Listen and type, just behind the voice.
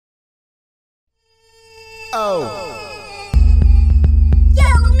Oh. Yo,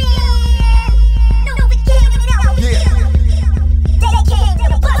 man. Novakane, Yeah. They came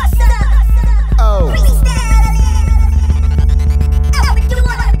to bust up. Oh. Freestyling. I would do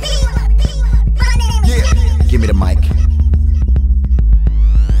on a beat. My name is Yeah. Give me the mic.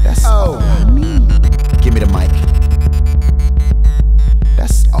 That's all I need. Give me the mic.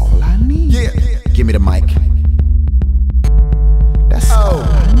 That's all I need. Yeah. Give me the mic. That's all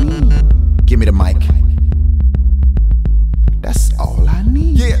I need. Give me the mic. That's all I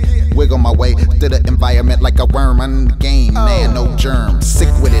need. Yeah. Wiggle my way through the environment like a worm on the game. Man, no germs. Sick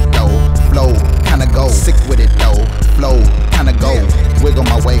with it though. Flow, kinda go. Sick with it though. Flow, kinda go. Wiggle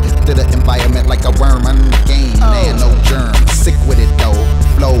my way through the environment like a worm on the game. Man, no germs. Sick with it though.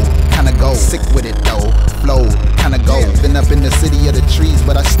 Flow, kinda go. Sick with it though. Flow, kinda go. Been up in the city of the trees,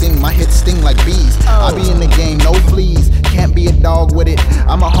 but I sting. My hits sting like bees. I be in the game, no fleas. Can't be a dog with it.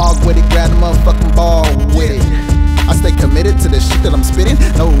 I'm a hog with it. Grab the motherfucking ball with it. I stay committed to the shit that I'm spitting.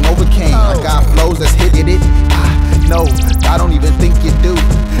 No Novakane, I got flows that's hitting it. No, I don't even think you do.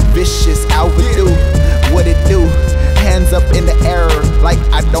 Vicious VouDou, what it do? Hands up in the air like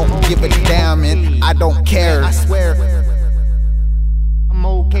I don't give a damn and I don't care. I swear. I'm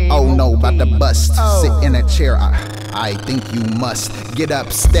okay. Oh no, about to bust. Sit in a chair. I think you must get up,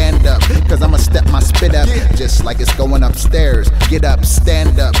 stand up, cause I'ma step my spit up, just like it's going upstairs. Get up,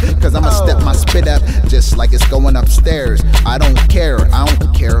 stand up, cause I'ma step my spit up, just like it's going upstairs. I don't care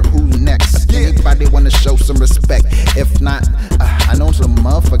who next. Anybody wanna show some respect? If not, I know some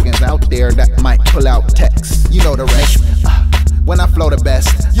motherfuckers out there that might pull out texts. You know the rest. When I flow the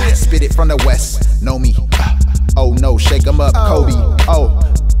best, I spit it from the west. Know me. Oh no, shake 'em up, Kobe. Oh.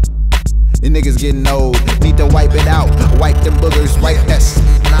 The niggas getting old, need to wipe it out. Wipe them boogers, wipe that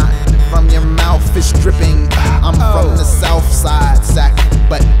snot from your mouth, it's dripping. I'm from the south side, sack,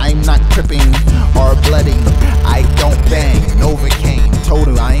 but I'm not tripping or bloody. I don't bang, Novakane.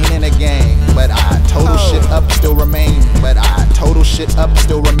 Total, I ain't in a gang, but I total shit up, still remain. But I total shit up,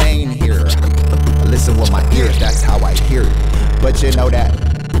 still remain here. I listen with my ears, that's how I hear it. But you know that.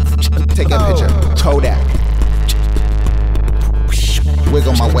 Take a picture, Kodak.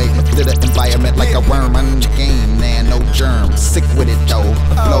 Wiggle my way through the environment like a worm on the game, man, no germs. Sick with it though,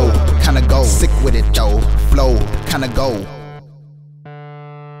 flow, kinda go. Sick with it though, flow, kinda go.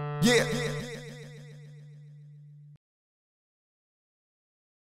 Yeah.